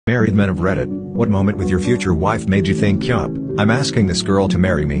Married men of Reddit, what moment with your future wife made you think yup, I'm asking this girl to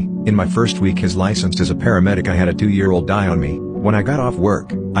marry me? In my first week as licensed as a paramedic I had a 2-year-old die on me. When I got off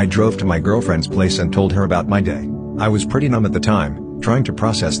work, I drove to my girlfriend's place and told her about my day. I was pretty numb at the time, trying to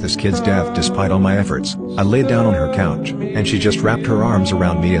process this kid's death despite all my efforts. I laid down on her couch, and she just wrapped her arms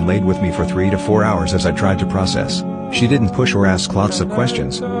around me and laid with me for 3 to 4 hours as I tried to process. She didn't push or ask lots of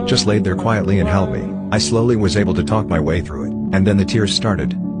questions, just laid there quietly and held me. I slowly was able to talk my way through it, and then the tears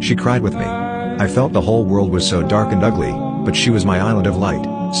started. She cried with me. I felt the whole world was so dark and ugly, but she was my island of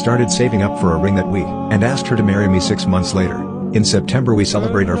light. Started saving up for a ring that week, and asked her to marry me 6 months later. In September we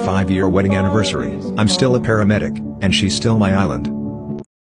celebrate our 5-year wedding anniversary. I'm still a paramedic, and she's still my island.